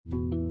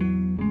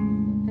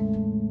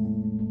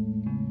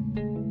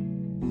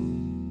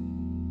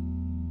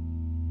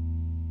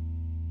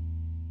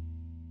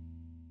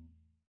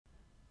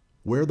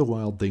Where the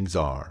Wild Things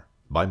Are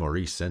by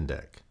Maurice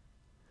Sendak.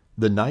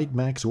 The night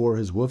Max wore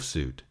his wolf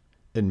suit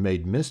and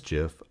made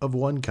mischief of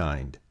one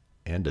kind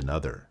and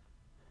another.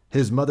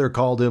 His mother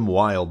called him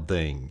Wild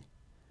Thing,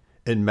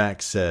 and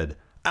Max said,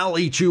 "I'll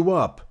eat you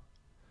up."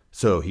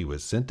 So he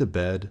was sent to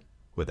bed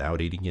without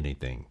eating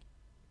anything.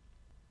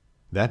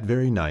 That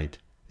very night,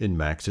 in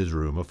Max's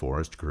room a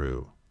forest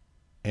grew,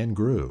 and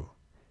grew,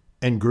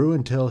 and grew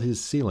until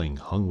his ceiling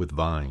hung with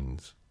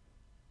vines,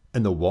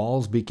 and the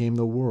walls became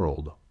the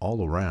world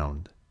all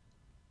around,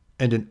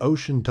 and an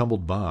ocean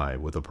tumbled by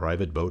with a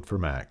private boat for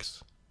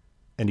Max,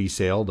 and he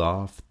sailed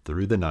off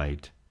through the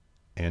night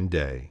and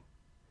day,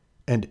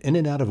 and in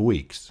and out of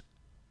weeks,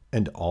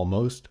 and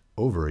almost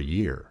over a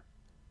year,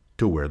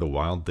 to where the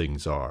wild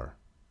things are.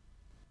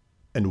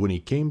 And when he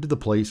came to the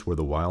place where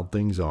the wild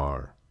things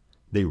are,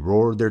 they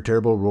roared their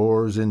terrible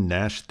roars and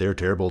gnashed their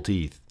terrible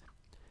teeth,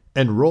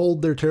 and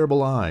rolled their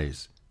terrible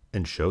eyes,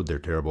 and showed their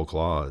terrible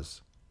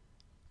claws,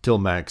 till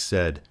Max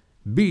said,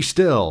 "Be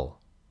still,"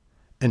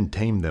 and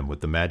tamed them with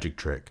the magic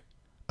trick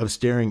of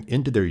staring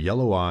into their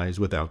yellow eyes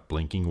without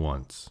blinking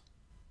once.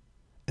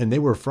 And they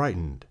were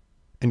frightened,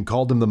 and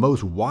called him the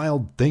most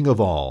wild thing of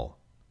all,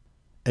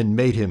 and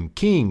made him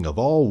king of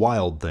all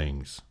wild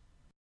things.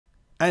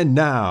 "And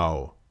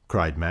now,"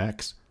 cried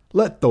Max,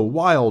 "let the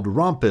wild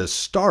rompus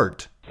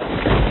start."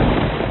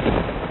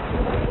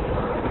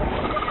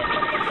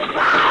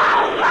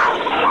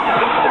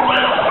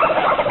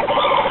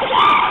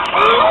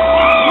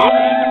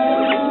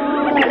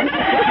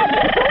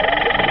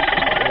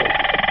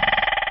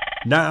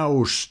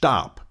 "Now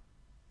stop,"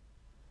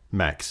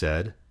 Max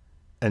said,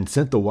 and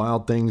sent the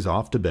wild things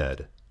off to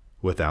bed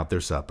without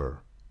their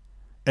supper.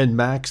 And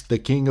Max, the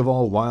king of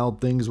all wild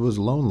things, was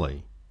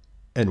lonely,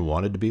 and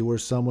wanted to be where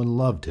someone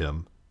loved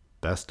him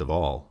best of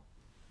all.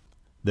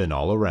 Then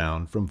all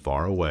around, from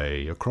far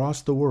away,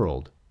 across the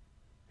world,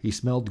 he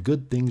smelled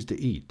good things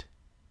to eat.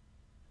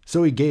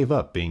 So he gave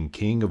up being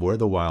king of where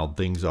the wild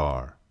things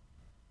are.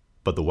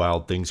 But the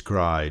wild things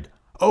cried,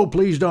 "Oh,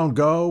 please don't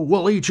go,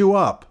 we'll eat you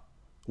up.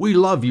 We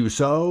love you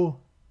so."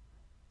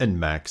 And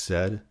Max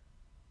said,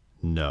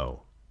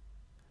 "No."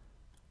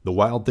 The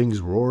wild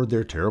things roared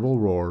their terrible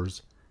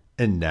roars,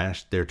 and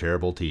gnashed their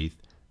terrible teeth,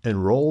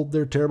 and rolled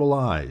their terrible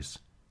eyes,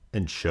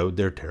 and showed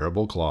their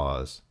terrible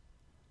claws.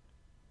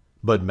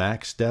 But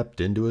Max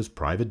stepped into his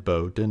private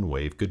boat and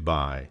waved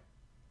goodbye,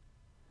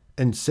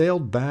 and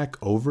sailed back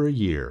over a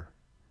year,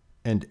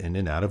 and in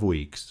and out of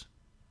weeks,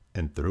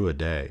 and through a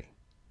day,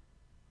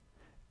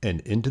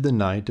 and into the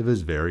night of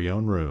his very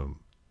own room,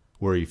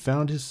 where he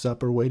found his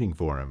supper waiting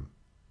for him,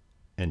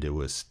 and it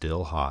was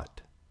still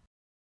hot.